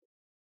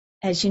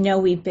As you know,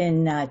 we've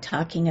been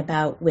talking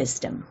about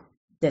wisdom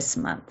this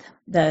month,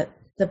 the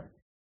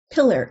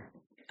pillar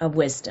of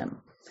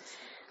wisdom.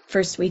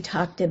 First, we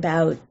talked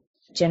about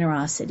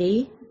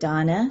generosity,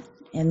 Dana,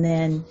 and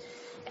then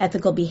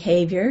ethical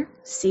behavior,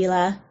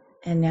 Sila,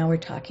 and now we're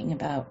talking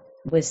about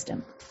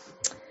wisdom,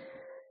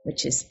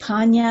 which is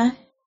Panya,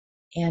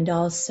 and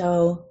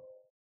also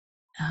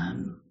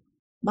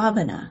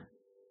Bhavana.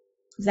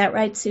 Is that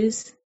right,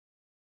 Suze?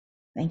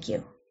 Thank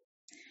you.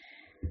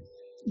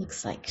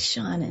 Looks like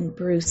Sean and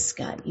Bruce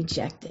got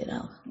ejected.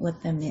 I'll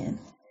let them in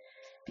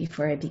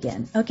before I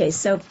begin. Okay,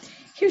 so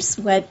here's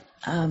what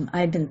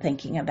I've been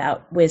thinking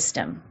about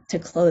wisdom to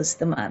close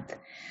the month.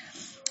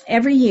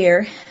 Every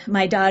year,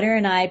 my daughter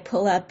and I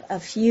pull up a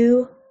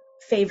few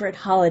favorite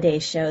holiday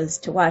shows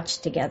to watch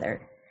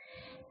together.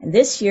 And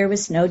this year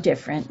was no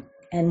different.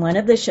 And one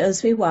of the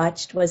shows we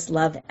watched was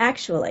Love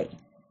Actually.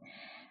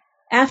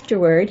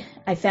 Afterward,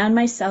 I found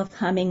myself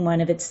humming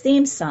one of its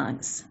theme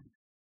songs.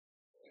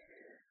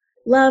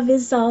 Love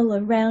is all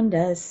around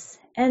us,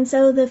 and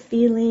so the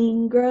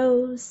feeling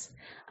grows.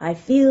 I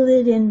feel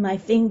it in my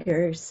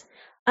fingers.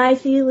 I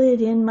feel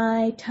it in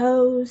my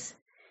toes.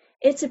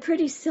 It's a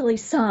pretty silly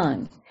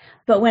song,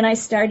 but when I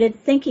started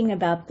thinking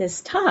about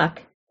this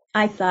talk,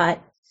 I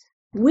thought,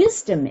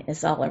 wisdom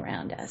is all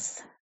around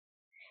us.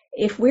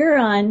 If we're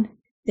on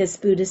this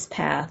Buddhist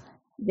path,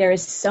 there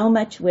is so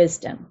much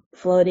wisdom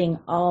floating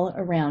all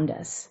around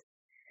us.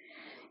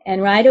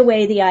 And right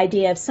away, the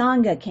idea of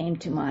Sangha came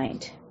to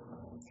mind,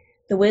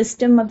 the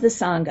wisdom of the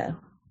Sangha.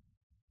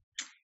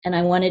 And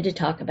I wanted to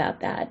talk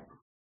about that.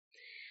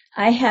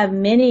 I have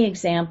many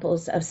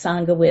examples of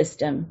Sangha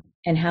wisdom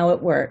and how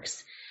it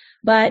works,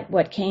 but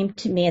what came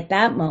to me at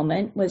that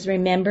moment was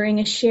remembering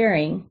a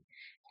sharing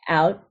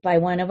out by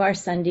one of our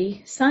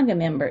Sunday Sangha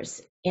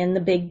members in the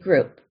big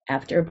group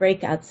after a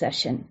breakout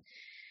session.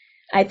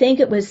 I think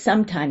it was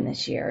sometime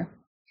this year.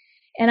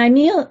 And I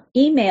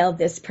emailed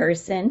this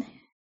person,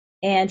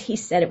 and he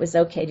said it was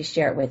okay to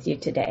share it with you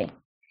today.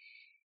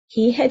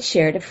 He had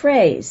shared a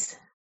phrase.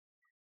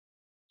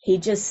 He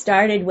just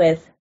started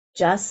with,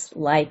 just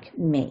like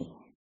me.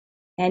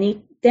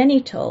 And then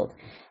he told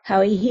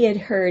how he had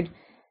heard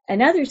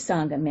another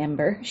Sangha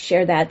member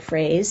share that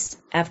phrase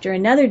after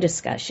another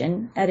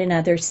discussion at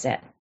another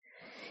set.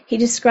 He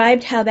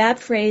described how that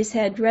phrase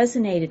had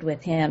resonated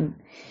with him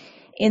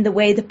in the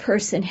way the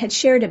person had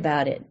shared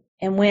about it.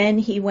 And when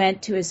he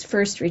went to his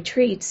first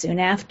retreat soon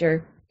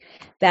after,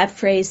 that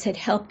phrase had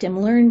helped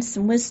him learn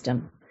some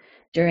wisdom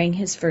during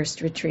his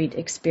first retreat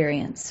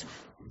experience.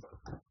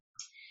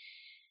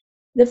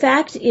 The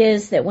fact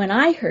is that when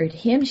I heard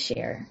him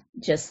share,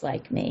 just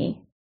like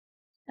me,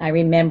 I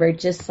remembered,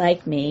 just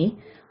like me,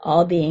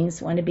 all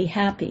beings want to be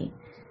happy.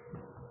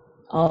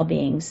 All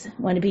beings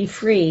want to be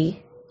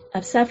free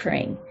of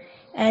suffering.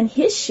 And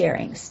his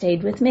sharing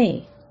stayed with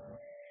me.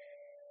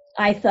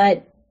 I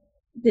thought,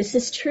 this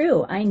is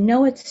true. I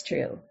know it's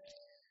true.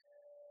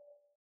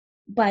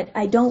 But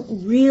I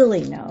don't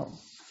really know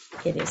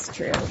it is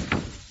true.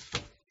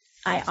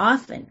 I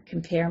often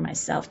compare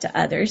myself to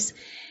others,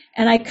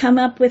 and I come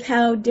up with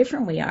how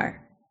different we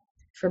are,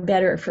 for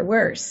better or for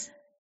worse.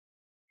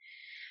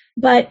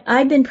 But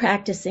I've been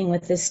practicing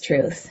with this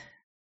truth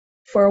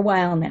for a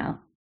while now,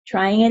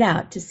 trying it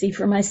out to see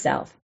for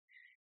myself.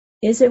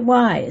 Is it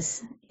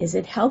wise? Is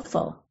it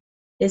helpful?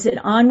 Is it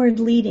onward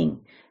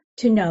leading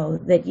to know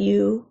that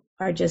you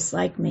are just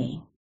like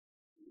me?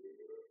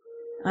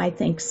 I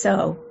think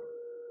so,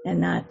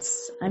 and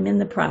I'm in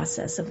the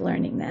process of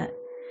learning that.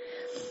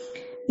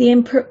 The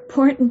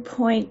important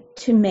point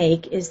to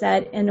make is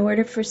that in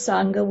order for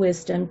Sangha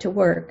wisdom to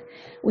work,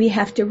 we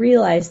have to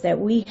realize that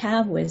we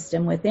have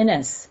wisdom within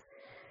us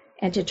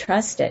and to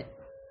trust it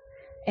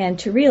and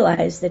to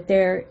realize that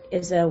there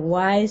is a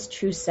wise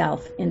true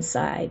self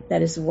inside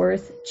that is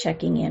worth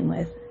checking in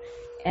with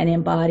and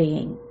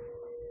embodying.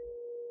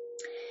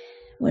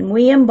 When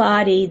we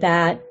embody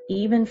that,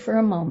 even for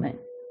a moment,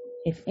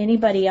 if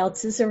anybody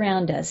else is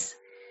around us,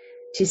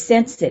 to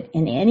sense it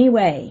in any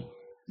way,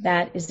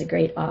 that is a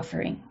great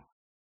offering.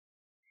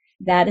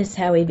 That is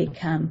how we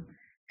become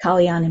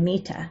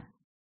Kalyanamitta,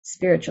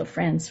 spiritual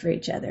friends for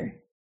each other.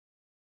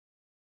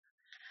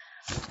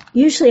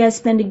 Usually I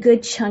spend a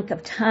good chunk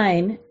of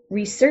time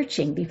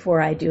researching before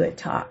I do a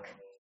talk.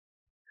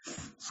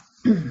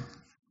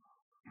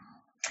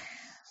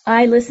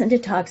 I listen to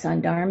talks on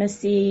Dharma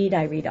Seed,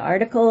 I read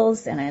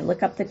articles, and I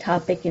look up the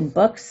topic in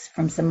books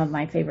from some of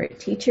my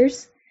favorite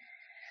teachers.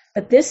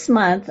 But this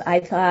month I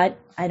thought,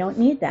 I don't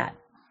need that.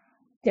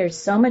 There's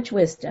so much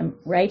wisdom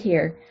right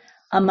here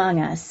among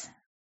us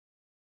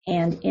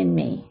and in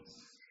me.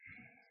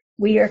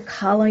 We are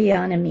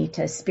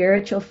Kalyanamitta,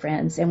 spiritual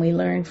friends, and we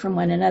learn from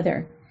one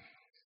another.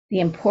 The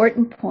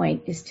important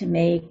point is to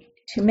make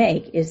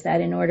is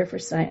that in order for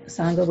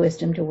Sangha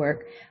wisdom to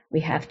work, we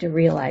have to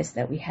realize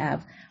that we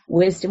have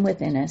wisdom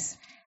within us,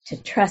 to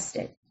trust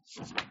it.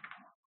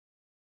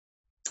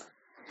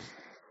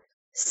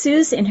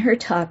 Suze, in her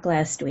talk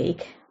last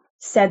week,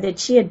 said that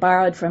she had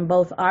borrowed from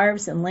both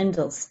Arv's and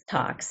Lyndall's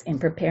talks in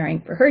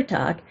preparing for her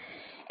talk,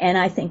 And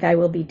I think I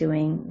will be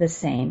doing the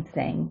same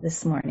thing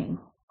this morning.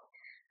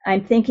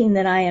 I'm thinking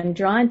that I am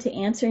drawn to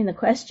answering the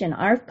question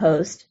Arv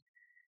posed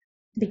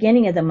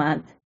beginning of the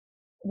month,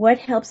 what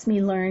helps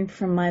me learn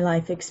from my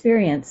life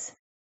experience?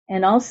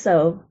 And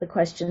also the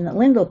question that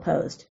Lyndall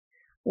posed,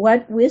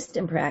 what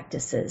wisdom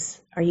practices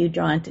are you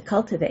drawn to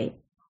cultivate?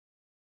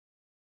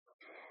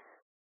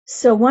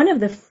 So one of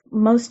the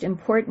most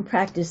important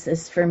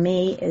practices for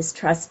me is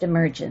trust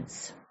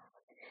emergence.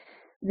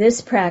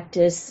 This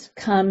practice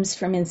comes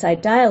from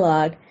Insight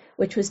Dialogue,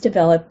 which was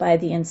developed by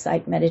the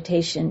Insight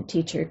meditation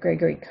teacher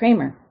Gregory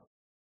Kramer.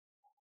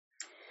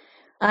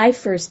 I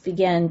first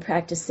began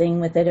practicing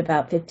with it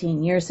about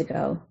 15 years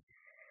ago.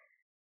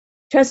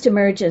 Trust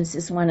emergence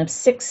is one of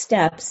 6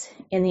 steps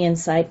in the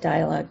Insight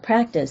Dialogue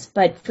practice,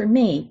 but for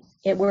me,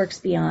 it works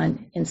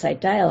beyond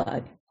Insight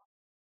Dialogue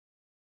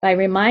by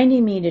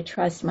reminding me to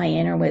trust my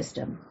inner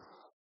wisdom.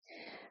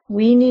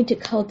 We need to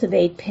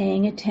cultivate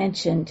paying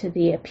attention to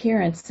the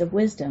appearance of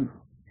wisdom,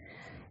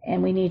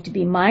 and we need to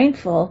be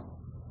mindful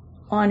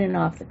on and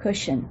off the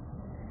cushion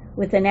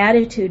with an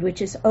attitude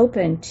which is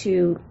open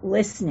to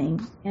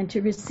listening and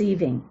to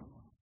receiving.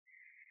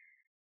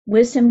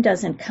 Wisdom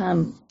doesn't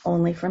come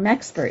only from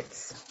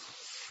experts.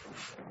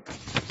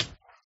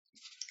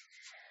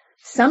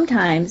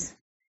 Sometimes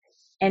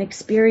an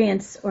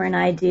experience or an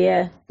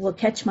idea will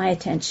catch my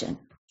attention,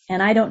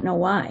 and I don't know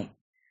why.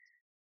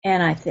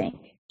 And I think,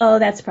 oh,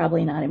 that's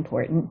probably not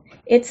important.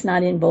 It's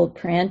not in bold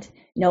print.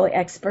 No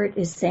expert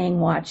is saying,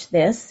 watch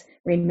this,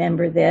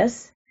 remember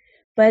this,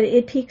 but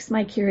it piques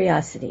my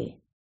curiosity.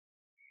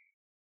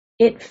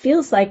 It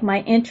feels like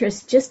my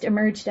interest just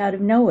emerged out of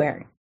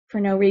nowhere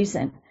for no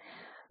reason.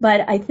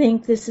 But I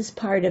think this is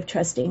part of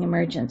trusting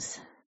emergence.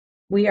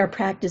 We are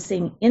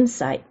practicing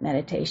insight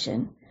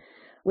meditation,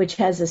 which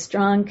has a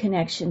strong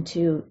connection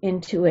to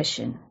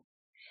intuition.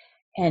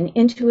 And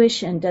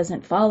intuition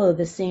doesn't follow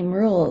the same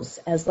rules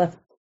as left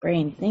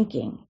brain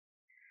thinking.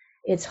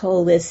 It's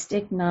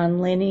holistic,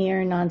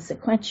 nonlinear,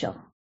 non-sequential.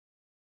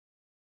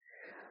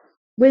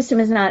 Wisdom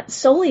is not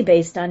solely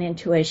based on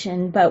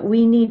intuition, but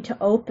we need to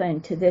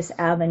open to this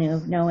avenue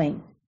of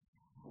knowing.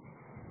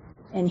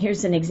 And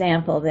here's an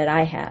example that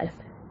I had.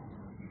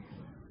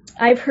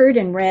 I've heard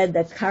and read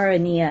the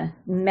Karaniya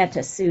Metta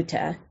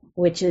Sutta,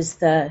 which is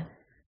the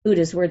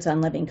Buddha's words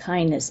on loving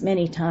kindness,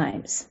 many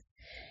times.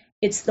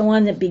 It's the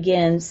one that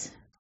begins,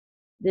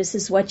 this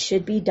is what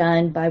should be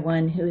done by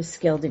one who is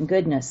skilled in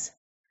goodness.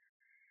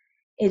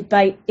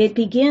 It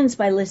begins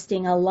by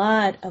listing a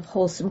lot of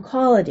wholesome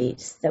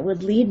qualities that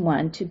would lead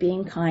one to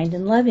being kind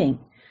and loving.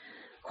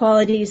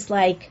 Qualities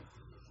like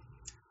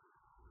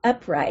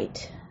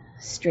upright,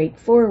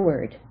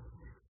 straightforward,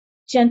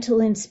 gentle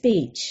in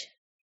speech,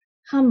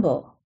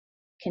 humble,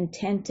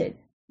 contented,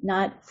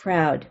 not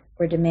proud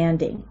or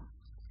demanding.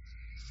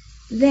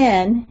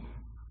 Then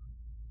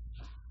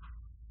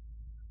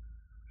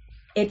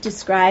it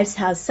describes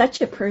how such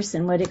a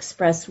person would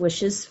express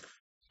wishes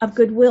of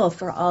goodwill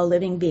for all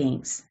living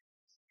beings.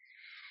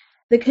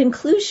 The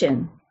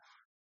conclusion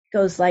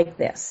goes like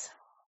this.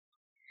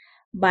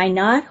 By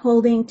not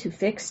holding to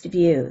fixed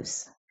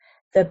views,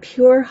 the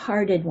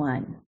pure-hearted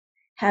one,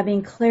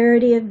 having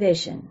clarity of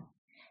vision,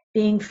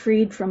 being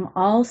freed from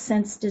all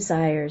sense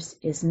desires,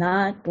 is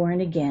not born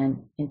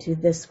again into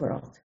this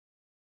world.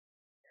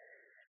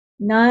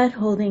 Not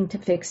holding to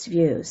fixed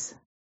views.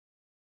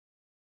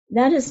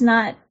 That is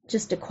not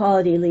just a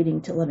quality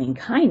leading to loving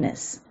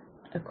kindness,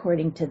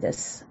 according to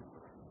this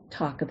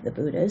talk of the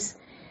Buddhas.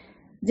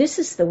 This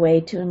is the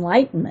way to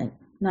enlightenment,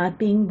 not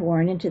being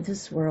born into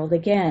this world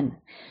again.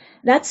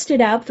 That stood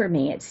out for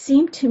me. It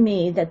seemed to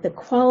me that the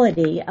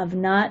quality of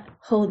not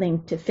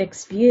holding to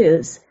fixed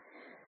views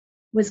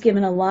was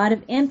given a lot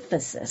of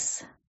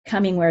emphasis,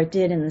 coming where it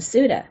did in the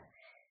sutta.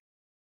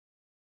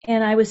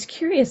 And I was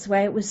curious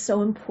why it was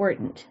so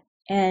important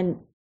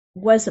and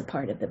was a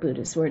part of the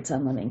Buddha's words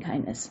on loving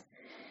kindness.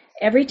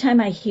 Every time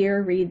I hear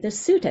or read the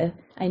sutta,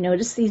 I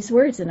notice these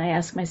words and I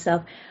ask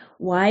myself,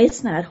 why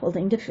is not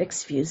holding to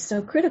fixed views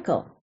so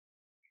critical?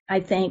 I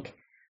think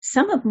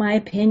some of my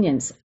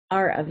opinions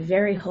are of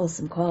very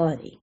wholesome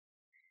quality.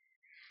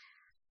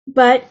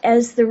 But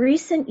as the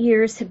recent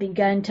years have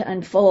begun to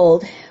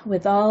unfold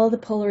with all the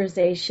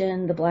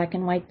polarization, the black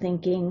and white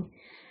thinking,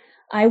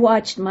 I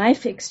watched my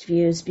fixed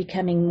views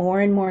becoming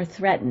more and more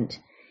threatened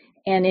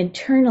and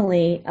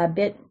internally a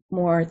bit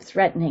more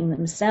threatening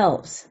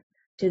themselves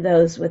to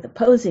those with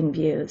opposing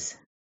views.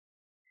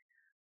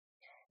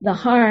 The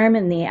harm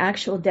and the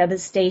actual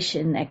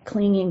devastation that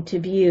clinging to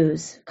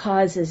views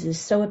causes is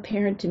so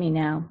apparent to me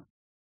now.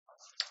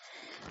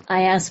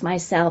 I ask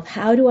myself,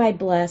 how do I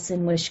bless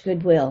and wish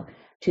goodwill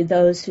to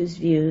those whose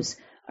views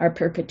are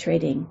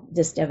perpetrating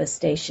this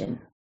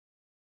devastation?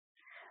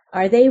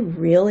 Are they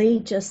really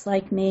just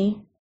like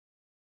me?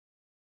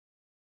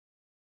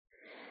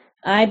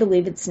 I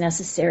believe it's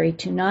necessary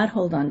to not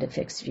hold on to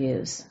fixed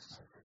views.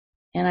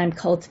 And I'm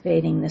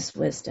cultivating this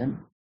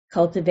wisdom,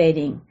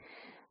 cultivating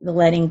the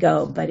letting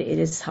go, but it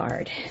is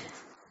hard.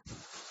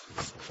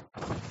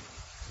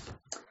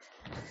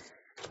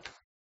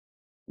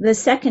 The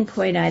second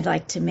point I'd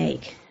like to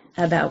make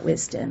about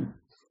wisdom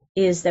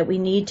is that we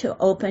need to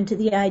open to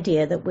the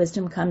idea that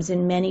wisdom comes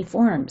in many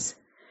forms.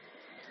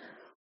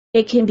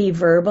 It can be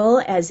verbal,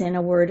 as in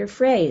a word or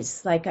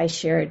phrase, like I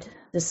shared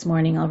this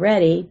morning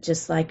already,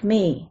 just like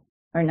me,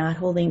 or not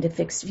holding to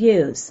fixed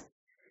views.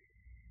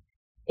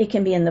 It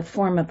can be in the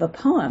form of a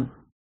poem.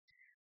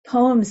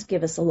 Poems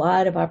give us a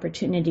lot of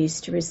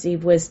opportunities to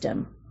receive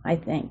wisdom, I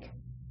think.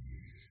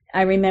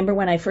 I remember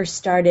when I first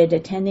started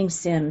attending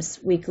Sims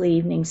weekly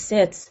evening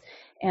sits,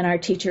 and our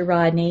teacher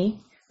Rodney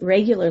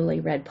regularly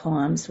read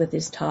poems with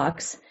his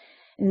talks,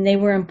 and they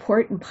were an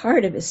important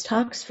part of his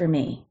talks for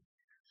me.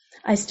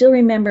 I still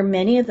remember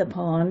many of the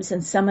poems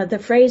and some of the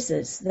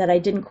phrases that I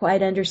didn't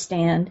quite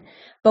understand,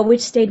 but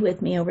which stayed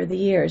with me over the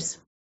years.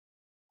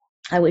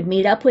 I would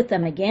meet up with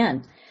them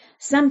again,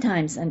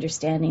 sometimes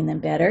understanding them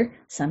better,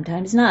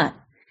 sometimes not,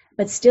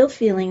 but still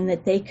feeling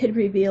that they could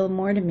reveal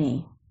more to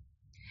me.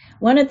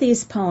 One of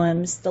these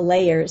poems, The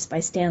Layers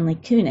by Stanley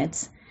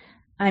Kunitz,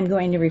 I'm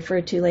going to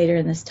refer to later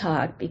in this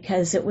talk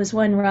because it was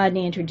one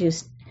Rodney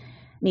introduced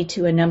me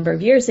to a number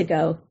of years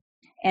ago,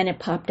 and it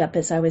popped up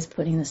as I was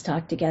putting this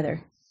talk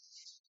together.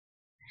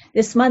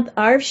 This month,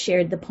 Arv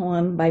shared the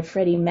poem by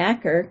Freddie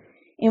Macker,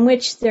 in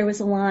which there was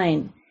a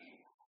line,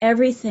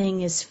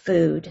 "Everything is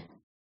food,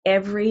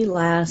 every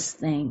last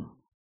thing."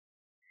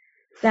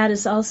 That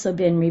has also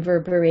been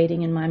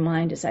reverberating in my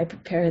mind as I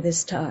prepare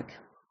this talk.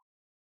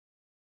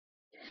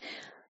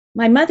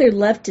 My mother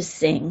loved to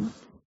sing,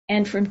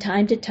 and from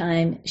time to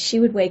time, she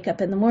would wake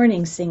up in the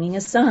morning singing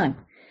a song.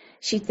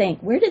 She'd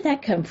think, where did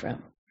that come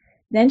from?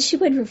 Then she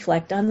would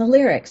reflect on the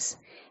lyrics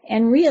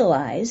and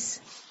realize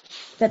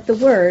that the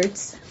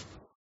words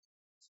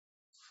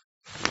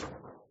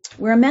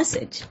were a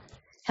message,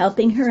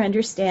 helping her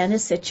understand a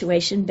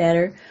situation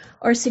better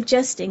or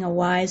suggesting a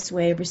wise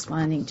way of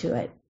responding to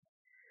it.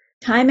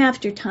 Time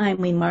after time,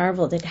 we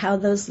marveled at how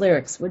those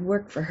lyrics would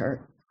work for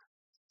her.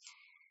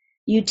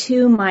 You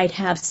too might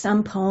have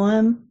some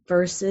poem,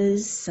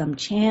 verses, some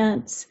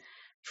chants,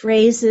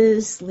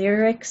 phrases,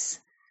 lyrics,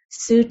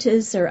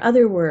 suttas, or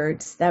other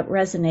words that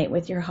resonate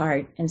with your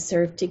heart and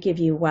serve to give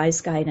you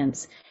wise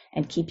guidance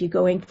and keep you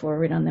going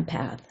forward on the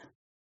path.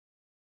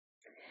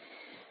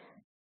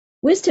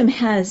 Wisdom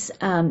has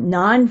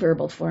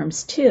nonverbal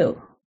forms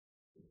too.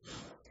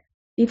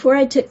 Before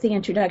I took the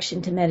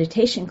introduction to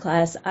meditation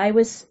class, I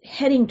was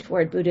heading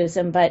toward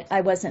Buddhism, but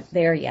I wasn't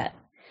there yet.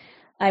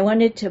 I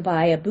wanted to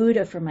buy a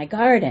Buddha for my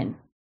garden,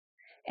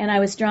 and I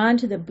was drawn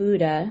to the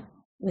Buddha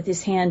with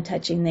his hand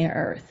touching the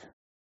earth.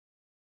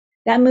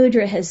 That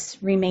mudra has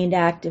remained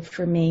active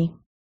for me.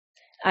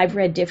 I've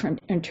read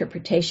different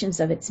interpretations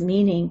of its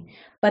meaning,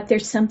 but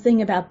there's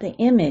something about the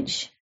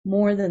image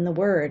more than the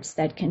words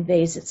that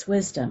conveys its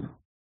wisdom.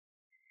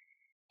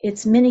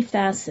 It's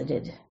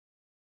many-faceted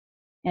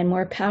and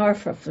more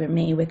powerful for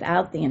me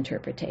without the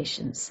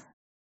interpretations.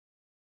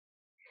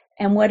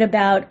 And what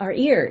about our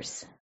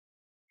ears?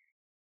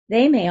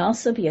 They may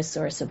also be a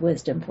source of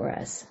wisdom for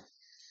us.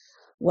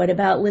 What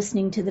about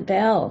listening to the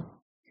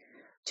bell,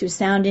 to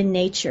sound in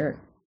nature,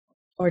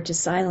 or to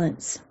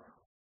silence?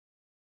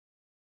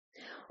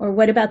 Or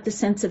what about the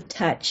sense of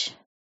touch?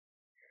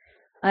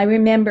 I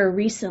remember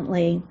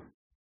recently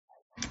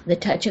the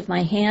touch of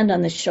my hand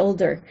on the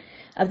shoulder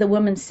of the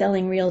woman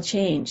selling real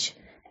change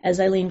as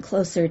I leaned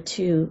closer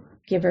to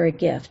give her a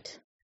gift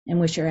and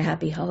wish her a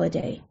happy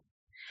holiday.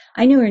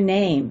 I knew her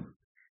name,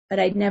 but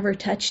I'd never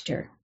touched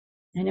her,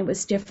 and it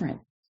was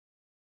different.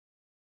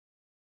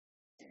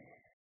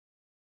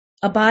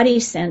 A body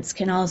sense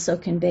can also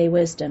convey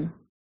wisdom.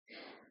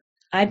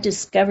 I've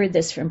discovered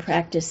this from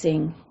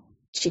practicing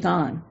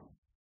Qigong.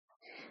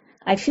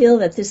 I feel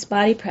that this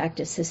body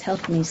practice has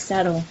helped me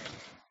settle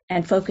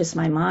and focus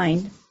my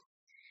mind.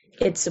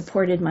 It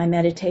supported my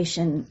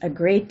meditation a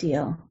great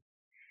deal.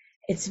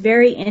 It's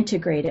very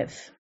integrative,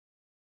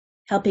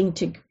 helping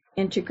to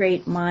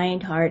integrate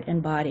mind, heart,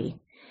 and body.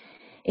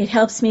 It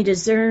helps me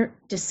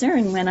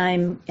discern when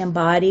I'm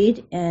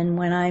embodied and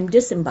when I'm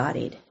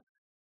disembodied.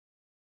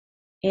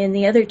 In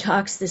the other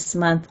talks this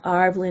month,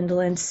 Arv, Lyndall,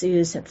 and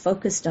Suze have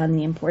focused on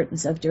the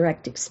importance of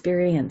direct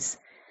experience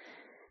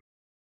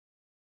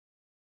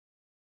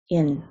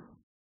in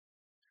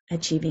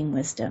achieving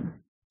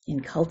wisdom,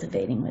 in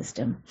cultivating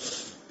wisdom.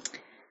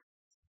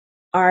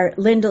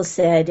 Lyndall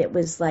said it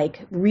was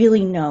like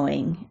really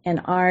knowing,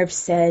 and Arv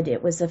said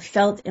it was a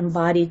felt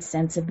embodied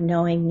sense of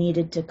knowing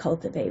needed to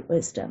cultivate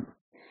wisdom.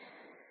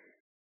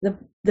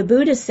 The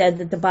Buddha said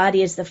that the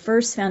body is the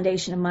first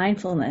foundation of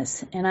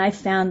mindfulness, and I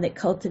found that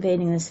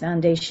cultivating this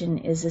foundation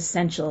is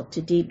essential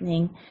to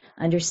deepening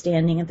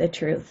understanding of the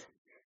truth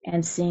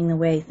and seeing the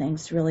way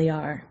things really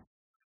are.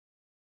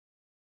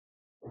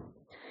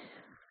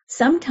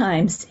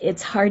 Sometimes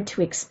it's hard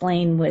to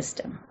explain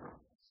wisdom.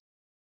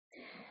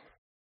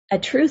 A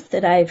truth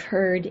that I've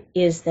heard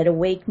is that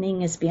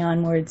awakening is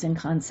beyond words and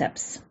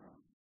concepts.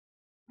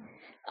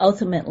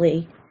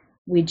 Ultimately,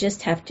 we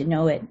just have to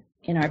know it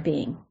in our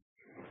being.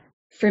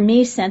 For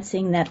me,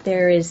 sensing that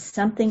there is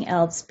something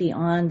else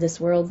beyond this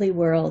worldly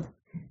world,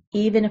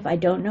 even if I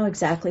don't know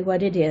exactly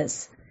what it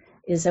is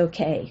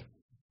okay.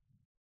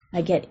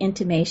 I get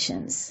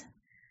intimations.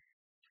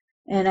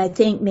 And I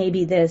think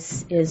maybe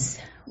this is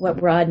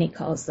what Rodney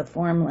calls the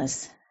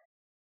formless.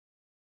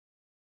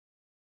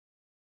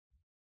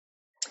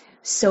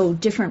 So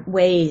different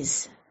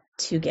ways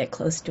to get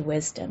close to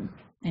wisdom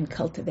and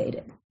cultivate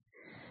it.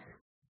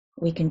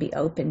 We can be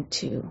open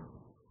to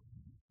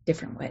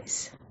different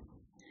ways.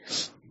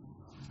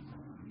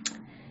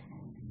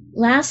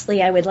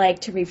 Lastly, I would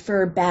like to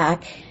refer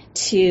back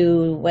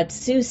to what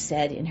Sue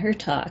said in her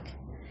talk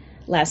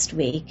last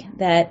week,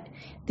 that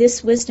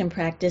this wisdom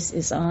practice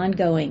is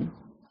ongoing.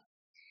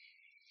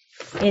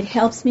 It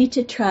helps me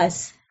to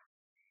trust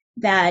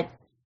that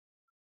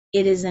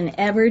it is an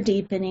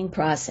ever-deepening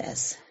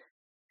process.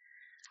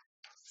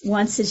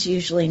 Once is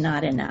usually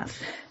not enough.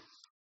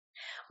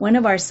 One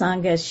of our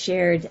sanghas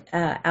shared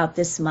out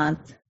this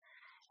month,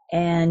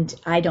 and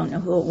I don't know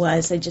who it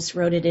was. I just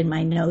wrote it in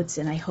my notes,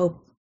 and I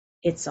hope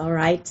it's all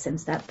right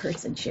since that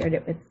person shared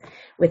it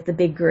with the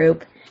big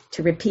group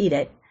to repeat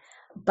it.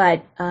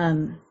 But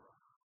I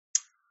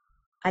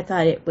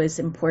thought it was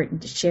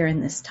important to share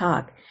in this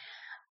talk.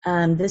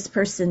 This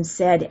person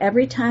said,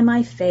 every time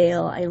I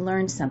fail, I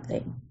learn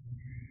something,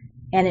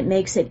 and it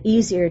makes it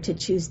easier to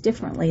choose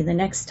differently the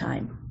next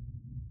time.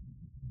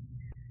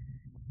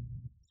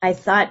 I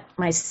thought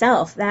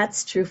myself,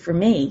 that's true for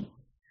me.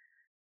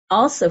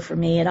 Also for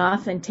me, it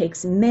often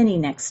takes many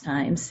next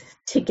times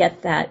to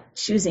get that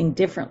choosing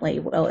differently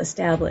well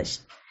established.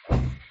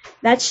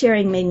 That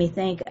sharing made me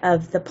think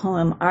of the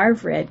poem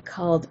I've read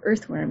called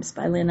Earthworms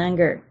by Lynn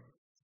Unger.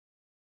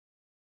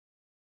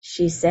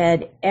 She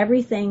said,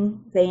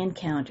 everything they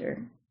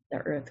encounter, the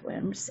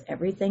earthworms,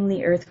 everything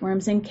the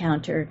earthworms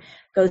encounter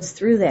goes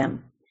through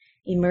them,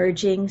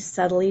 emerging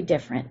subtly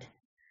different.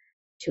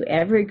 To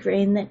every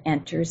grain that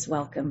enters,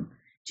 welcome.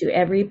 To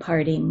every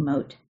parting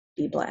mote,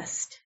 be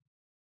blessed.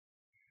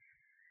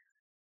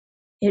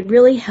 It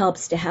really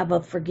helps to have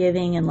a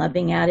forgiving and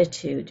loving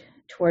attitude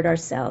toward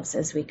ourselves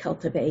as we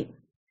cultivate.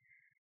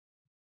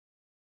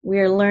 We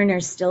are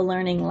learners still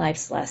learning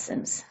life's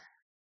lessons.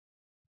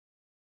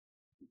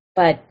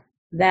 But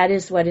that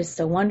is what is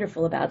so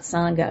wonderful about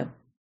Sangha.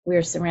 We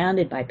are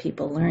surrounded by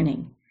people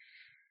learning.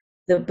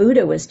 The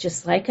Buddha was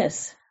just like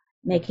us,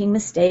 making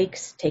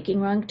mistakes, taking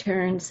wrong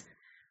turns,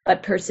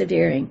 but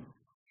persevering.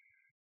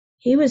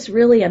 He was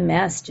really a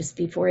mess just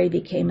before he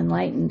became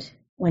enlightened.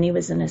 When he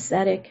was an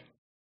ascetic,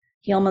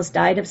 he almost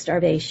died of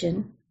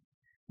starvation.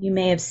 You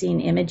may have seen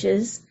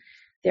images.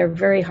 They're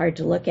very hard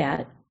to look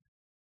at.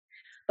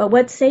 But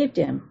what saved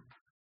him?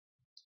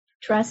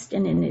 Trust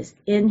in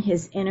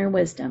his inner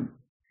wisdom.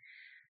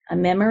 A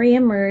memory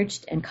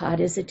emerged and caught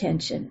his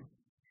attention.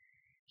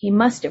 He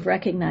must have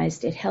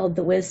recognized it held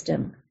the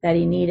wisdom that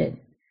he needed.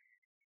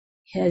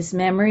 His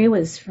memory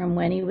was from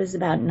when he was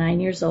about 9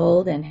 years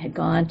old and had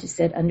gone to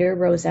sit under a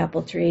rose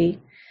apple tree,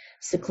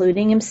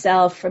 secluding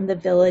himself from the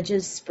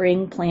village's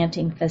spring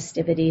planting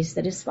festivities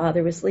that his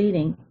father was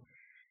leading.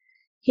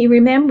 He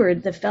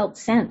remembered the felt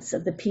sense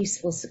of the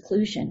peaceful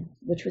seclusion,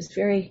 which was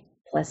very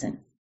pleasant.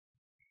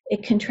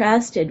 It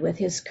contrasted with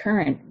his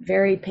current,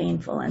 very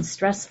painful and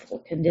stressful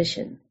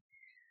condition.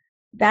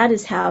 That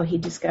is how he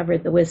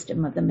discovered the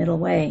wisdom of the middle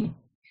way.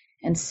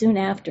 And soon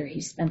after,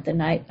 he spent the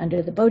night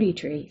under the Bodhi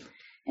tree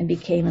and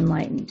became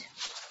enlightened.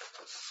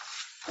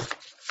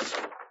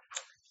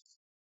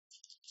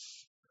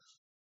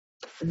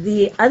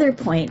 The other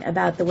point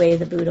about the way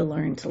the Buddha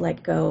learned to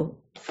let go,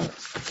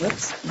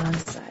 wrong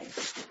side.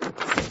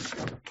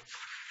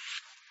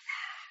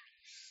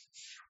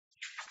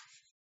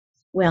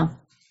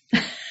 Well,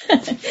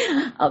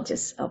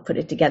 I'll put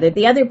it together.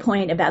 The other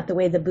point about the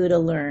way the Buddha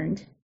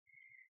learned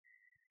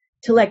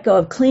to let go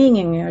of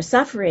clinging or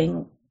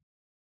suffering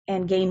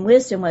and gain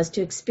wisdom was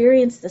to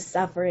experience the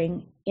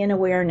suffering in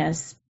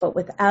awareness, but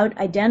without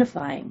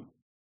identifying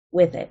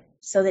with it,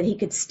 so that he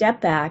could step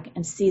back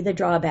and see the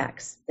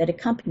drawbacks that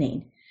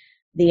accompanied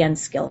the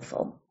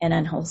unskillful and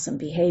unwholesome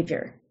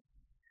behavior.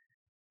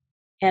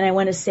 And I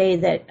want to say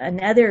that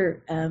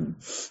another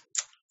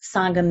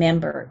Sangha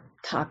member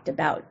talked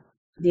about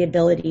the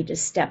ability to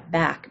step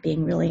back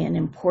being really an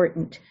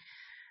important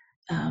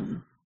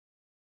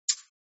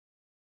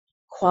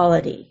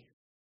quality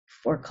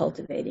for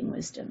cultivating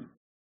wisdom.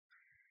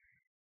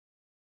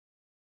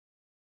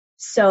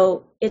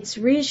 So it's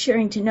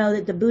reassuring to know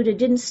that the Buddha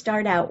didn't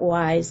start out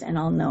wise and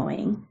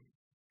all-knowing.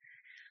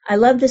 I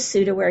love the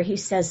sutta where he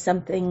says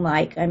something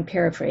like, I'm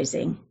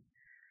paraphrasing,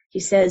 he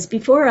says,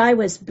 before I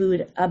was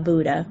a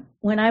Buddha,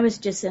 when I was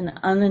just an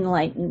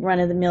unenlightened,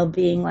 run-of-the-mill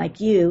being like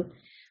you,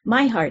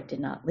 my heart did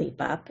not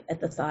leap up at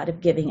the thought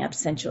of giving up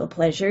sensual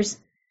pleasures.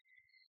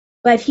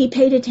 But he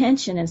paid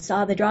attention and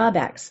saw the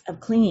drawbacks of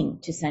clinging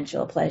to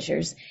sensual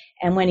pleasures.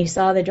 And when he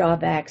saw the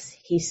drawbacks,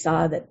 he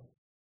saw that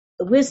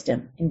the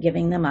wisdom in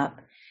giving them up,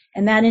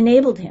 and that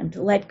enabled him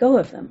to let go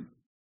of them.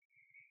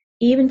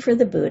 Even for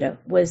the Buddha,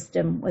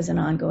 wisdom was an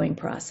ongoing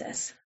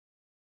process.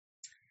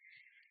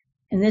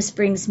 And this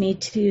brings me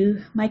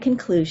to my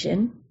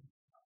conclusion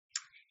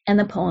and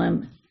the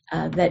poem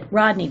that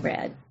Rodney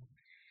read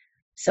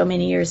so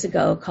many years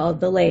ago called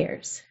The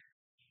Layers.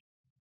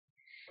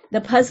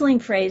 The puzzling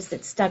phrase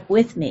that stuck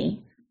with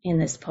me in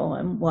this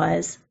poem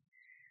was,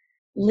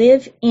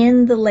 Live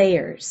in the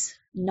layers,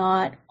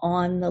 not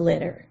on the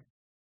litter.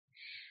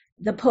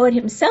 The poet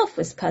himself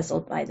was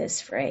puzzled by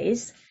this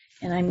phrase,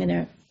 and I'm going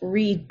to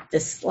read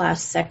this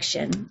last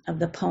section of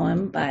the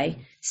poem by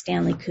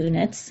Stanley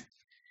Kunitz.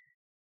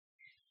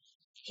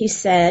 He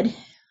said,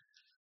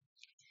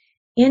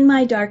 "In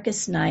my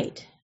darkest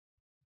night,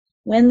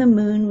 when the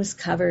moon was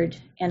covered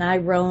and I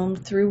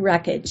roamed through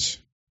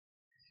wreckage,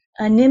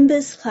 a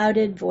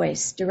nimbus-clouded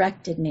voice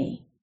directed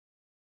me.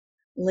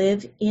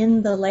 Live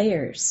in the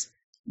layers,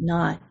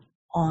 not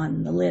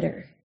on the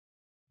litter.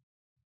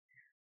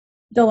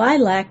 Though I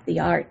lack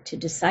the art to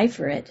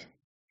decipher it,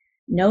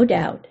 no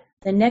doubt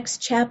the next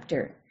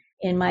chapter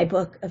in my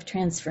book of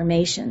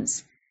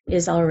transformations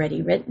is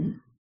already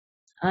written.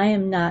 I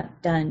am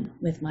not done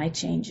with my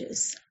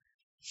changes."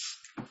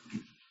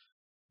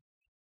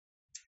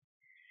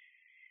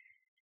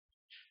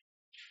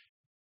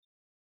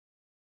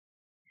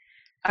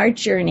 Our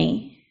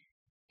journey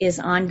is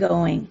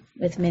ongoing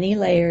with many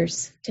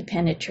layers to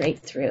penetrate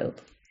through.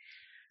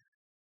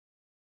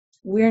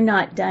 We're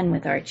not done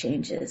with our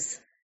changes,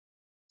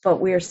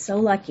 but we're so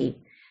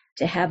lucky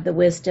to have the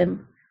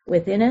wisdom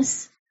within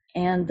us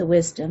and the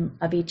wisdom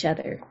of each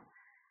other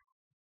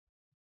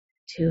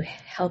to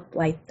help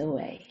light the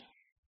way.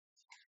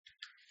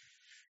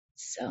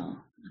 So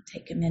I'll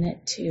take a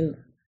minute to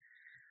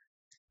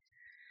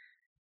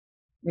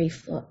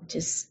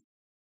just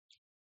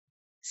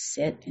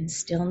sit in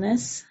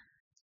stillness.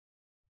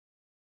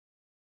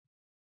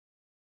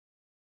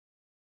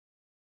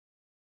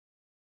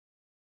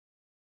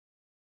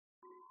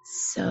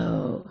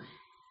 So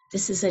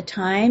this is a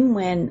time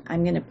when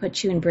I'm going to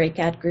put you in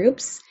breakout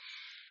groups,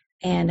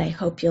 and I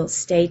hope you'll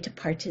stay to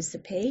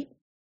participate.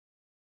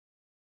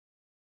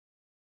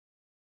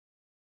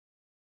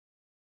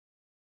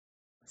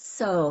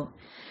 So,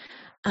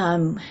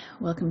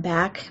 welcome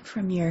back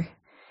from your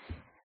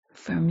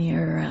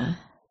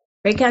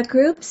breakout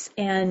groups,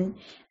 and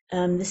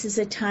this is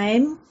a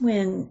time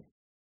when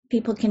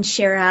people can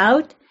share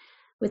out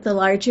with the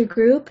larger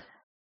group.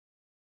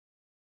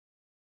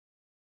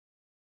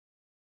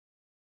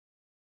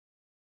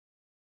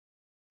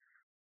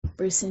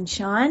 Bruce and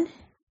Sean,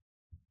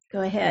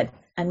 go ahead,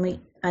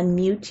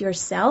 unmute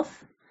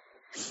yourself.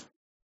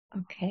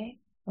 Okay.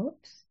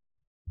 Oops.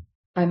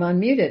 I'm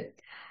unmuted.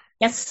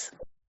 Yes.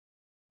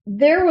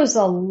 There was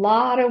a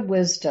lot of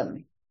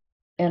wisdom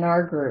in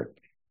our group.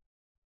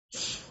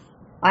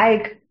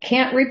 I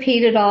can't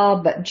repeat it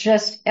all, but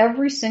just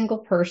every single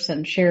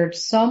person shared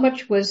so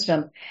much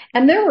wisdom.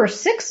 And there were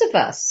 6 of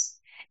us.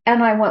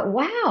 And I went,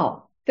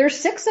 wow, there's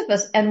 6 of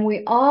us. And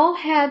we all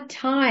had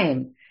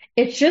time.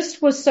 It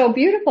just was so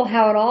beautiful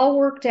how it all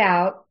worked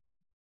out.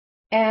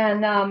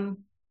 And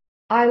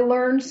I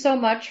learned so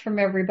much from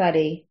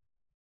everybody.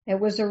 It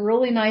was a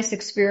really nice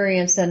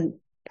experience and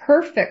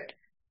perfect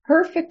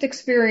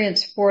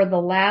experience for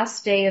the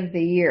last day of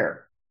the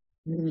year.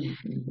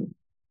 Mm-hmm.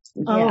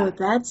 Oh, yeah.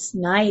 That's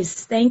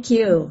nice. Thank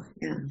you.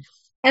 Yeah.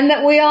 And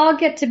that we all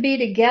get to be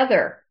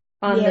together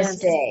on this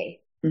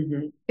day.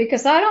 Mm-hmm.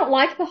 Because I don't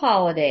like the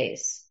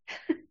holidays.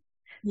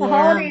 The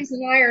holidays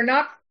and I are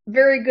not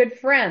very good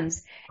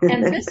friends.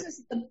 And this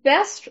is the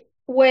best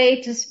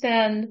way to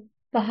spend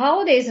the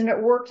holidays. And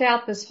it worked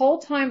out this whole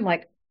time.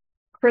 Like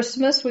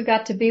Christmas, we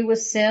got to be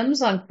with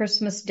Sims on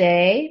Christmas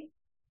Day.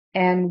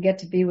 And we get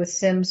to be with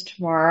Sims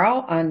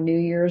tomorrow on New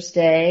Year's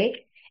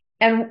Day.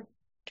 And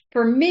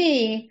for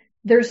me,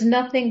 there's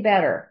nothing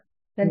better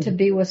than to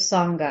be with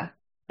Sangha,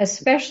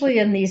 especially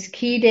in these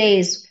key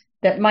days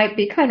that might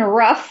be kind of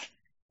rough.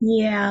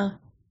 Yeah.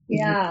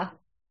 Yeah.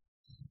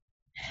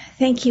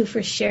 Thank you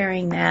for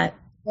sharing that.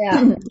 Yeah.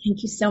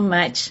 Thank you so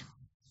much.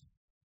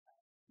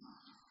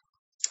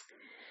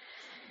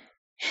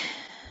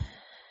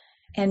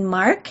 And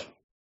Mark,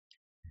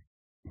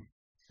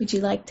 would you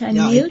like to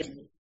unmute? Yeah,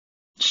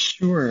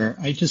 sure.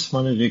 I just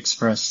wanted to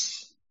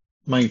express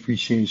my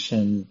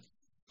appreciation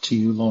to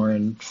you,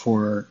 Lauren,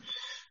 for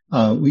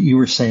what you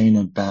were saying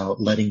about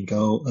letting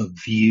go of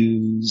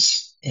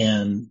views.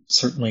 And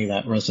certainly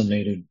that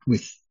resonated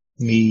with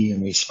me,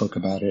 and we spoke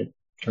about it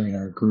during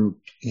our group,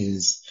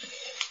 is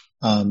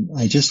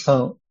I just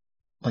felt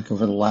like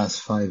over the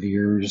last 5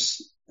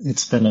 years,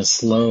 it's been a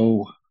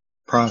slow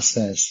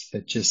process,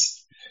 but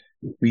just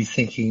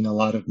rethinking a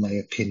lot of my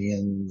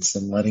opinions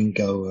and letting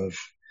go of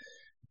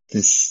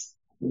this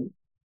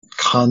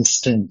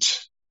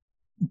constant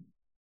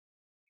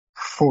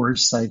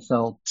force I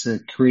felt to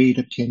create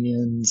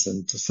opinions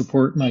and to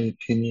support my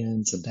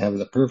opinions and to have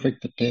the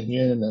perfect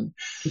opinion. And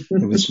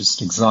it was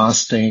just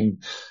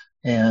exhausting.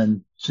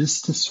 And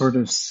just to sort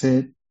of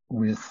sit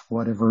with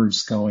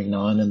whatever's going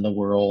on in the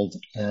world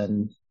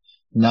and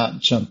not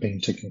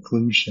jumping to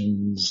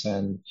conclusions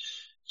and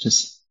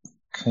just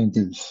kind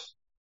of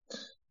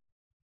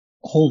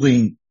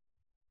holding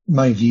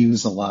my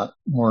views a lot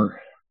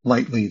more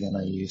lightly than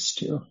I used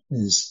to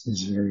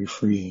is very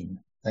freeing,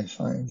 I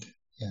find.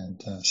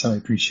 And so I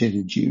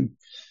appreciated you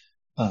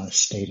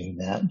stating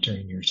that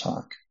during your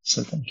talk.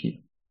 So thank you.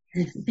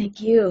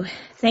 Thank you.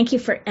 Thank you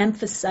for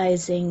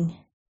emphasizing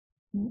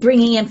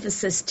bringing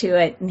emphasis to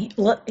it and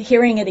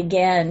hearing it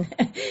again.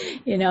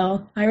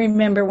 I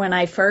remember when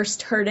I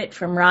first heard it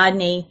from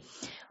Rodney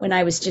when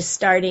I was just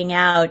starting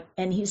out,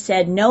 and he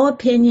said, no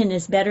opinion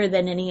is better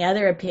than any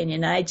other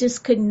opinion. I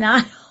just could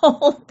not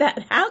hold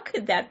that. How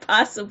could that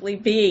possibly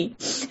be?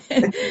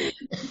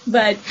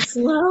 But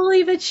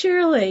slowly but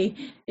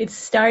surely, it's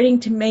starting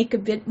to make a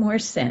bit more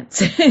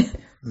sense.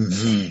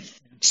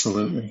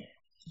 Absolutely.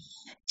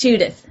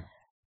 Judith,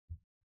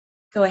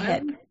 go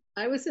ahead.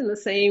 I was in the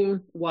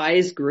same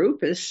WISE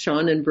group as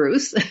Sean and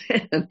Bruce.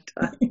 And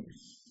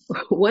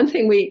one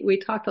thing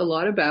we talked a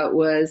lot about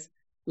was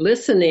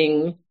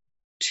listening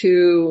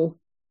to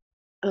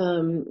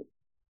the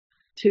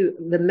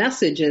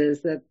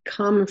messages that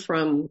come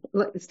from,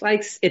 it's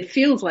like, it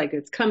feels like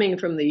it's coming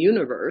from the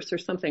universe or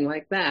something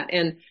like that,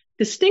 and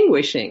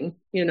distinguishing,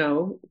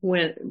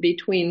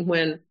 between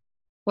when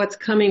what's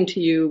coming to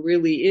you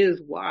really is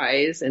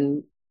wise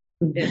and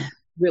it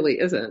really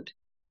isn't.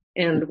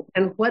 And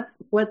what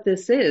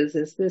this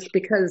is this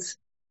because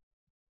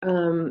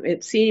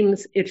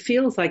it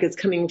feels like it's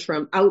coming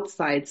from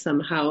outside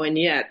somehow, and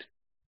yet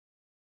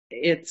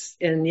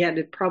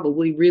it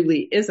probably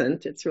really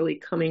isn't. It's really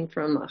coming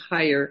from a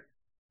higher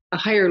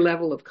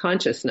level of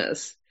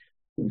consciousness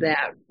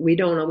that we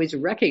don't always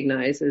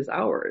recognize as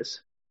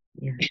ours.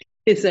 Yeah.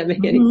 Does that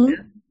make any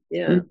sense?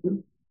 Yeah. Mm-hmm.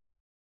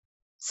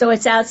 So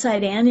it's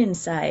outside and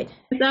inside.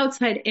 It's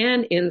outside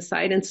and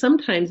inside, and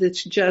sometimes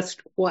it's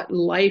just what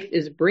life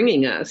is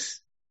bringing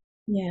us.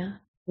 Yeah.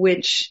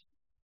 Which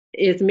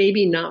is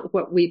maybe not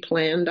what we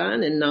planned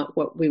on and not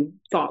what we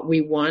thought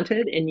we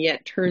wanted, and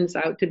yet turns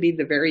out to be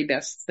the very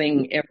best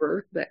thing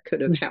ever that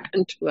could have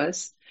happened to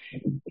us,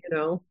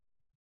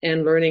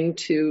 and learning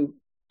to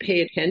pay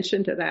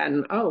attention to that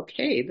and,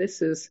 okay,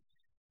 this is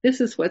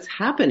what's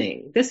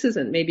happening. This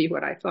isn't maybe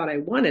what I thought I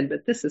wanted,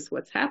 but this is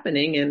what's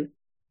happening.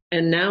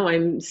 And now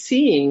I'm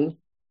seeing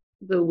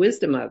the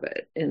wisdom of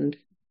it. And,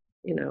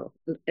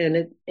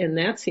 and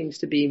that seems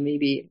to be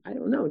maybe, I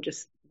don't know,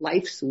 just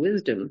life's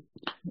wisdom.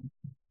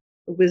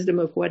 The wisdom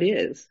of what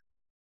is.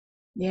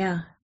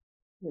 Yeah.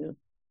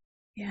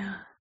 Yeah.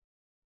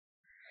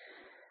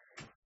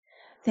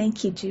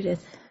 Thank you,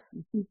 Judith.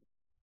 Mm-hmm.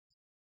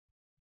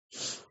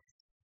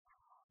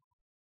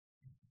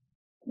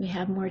 We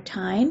have more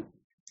time.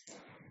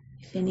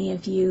 If any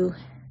of you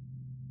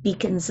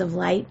beacons of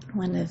light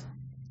want to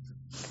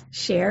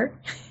share,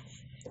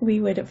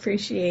 we would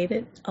appreciate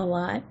it a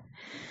lot.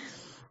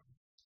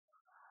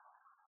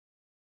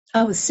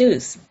 Oh,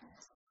 Suze.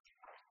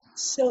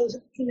 So,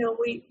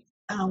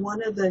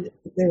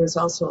 there was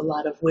also a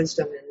lot of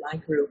wisdom in my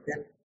group,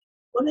 and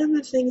one of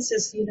the things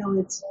is,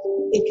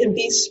 it can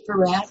be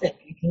sporadic.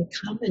 It can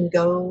come and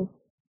go,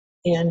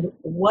 and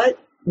what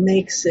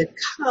makes it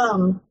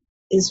come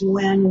is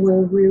when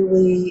we're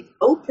really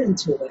open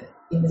to it.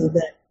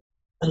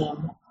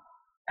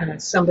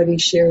 Somebody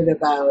shared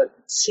about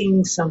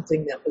seeing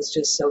something that was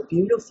just so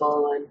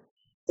beautiful, and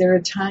there are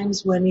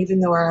times when even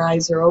though our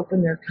eyes are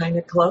open, they're kind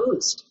of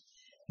closed,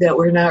 that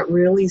we're not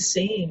really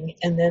seeing.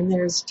 And then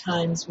there's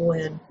times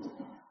when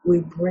we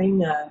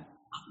bring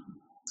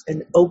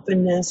an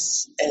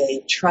openness,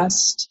 a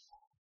trust.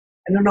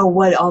 I don't know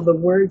what all the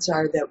words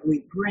are that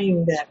we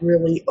bring that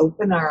really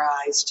open our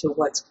eyes to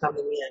what's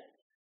coming in.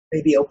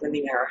 Maybe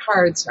opening our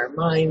hearts, our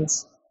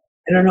minds.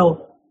 I don't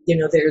know.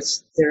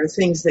 There are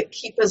things that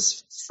keep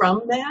us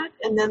from that,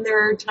 and then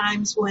there are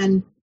times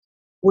when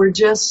we're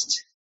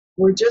just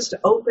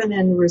open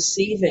and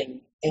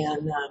receiving.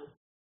 And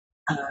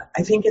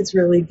I think it's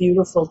really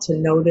beautiful to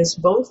notice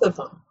both of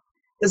them,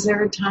 because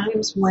there are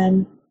times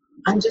when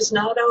I'm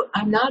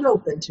not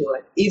open to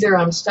it. Either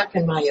I'm stuck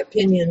in my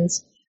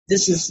opinions,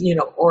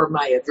 or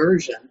my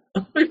aversion,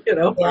 or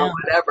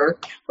whatever,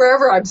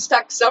 wherever I'm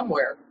stuck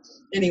somewhere.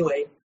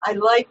 Anyway, I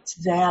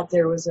liked that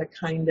there was a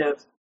kind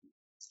of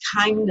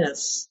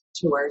kindness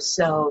to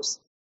ourselves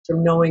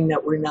from knowing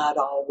that we're not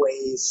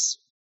always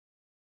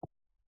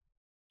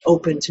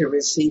open to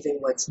receiving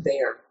what's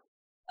there.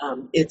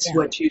 It's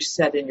what you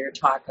said in your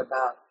talk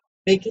about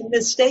making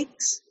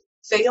mistakes,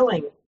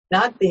 failing,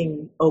 not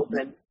being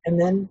open, and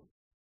then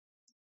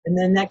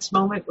next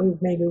moment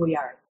maybe we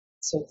are.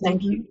 So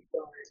thank you.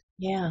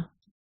 Yeah.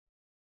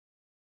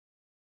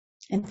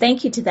 And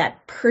thank you to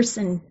that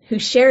person who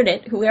shared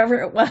it,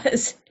 whoever it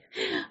was,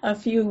 a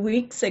few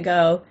weeks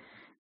ago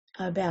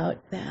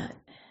about that.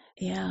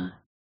 Yeah.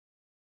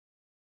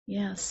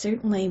 Yeah,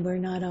 certainly we're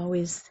not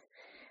always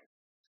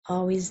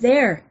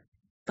there,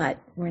 but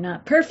we're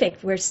not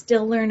perfect. We're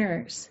still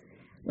learners,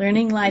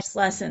 learning life's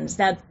lessons.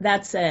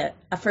 That's a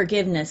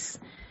forgiveness,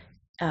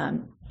 a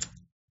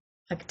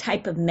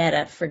type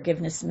of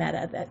forgiveness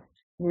meta that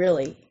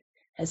really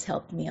has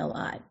helped me a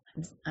lot.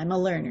 I'm a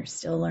learner,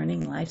 still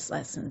learning life's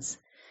lessons.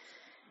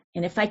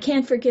 And if I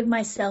can't forgive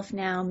myself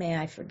now, may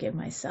I forgive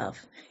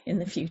myself in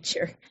the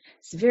future.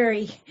 It's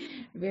very,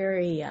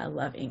 very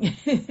loving.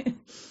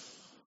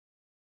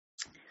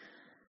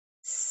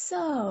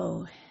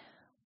 So,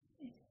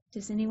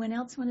 does anyone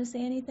else want to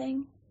say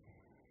anything?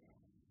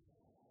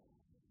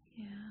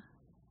 Yeah.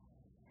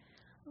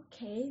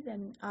 okay,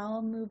 then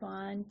I'll move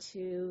on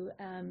to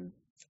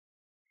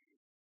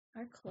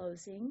our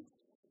closing.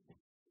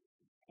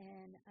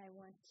 And I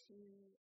want to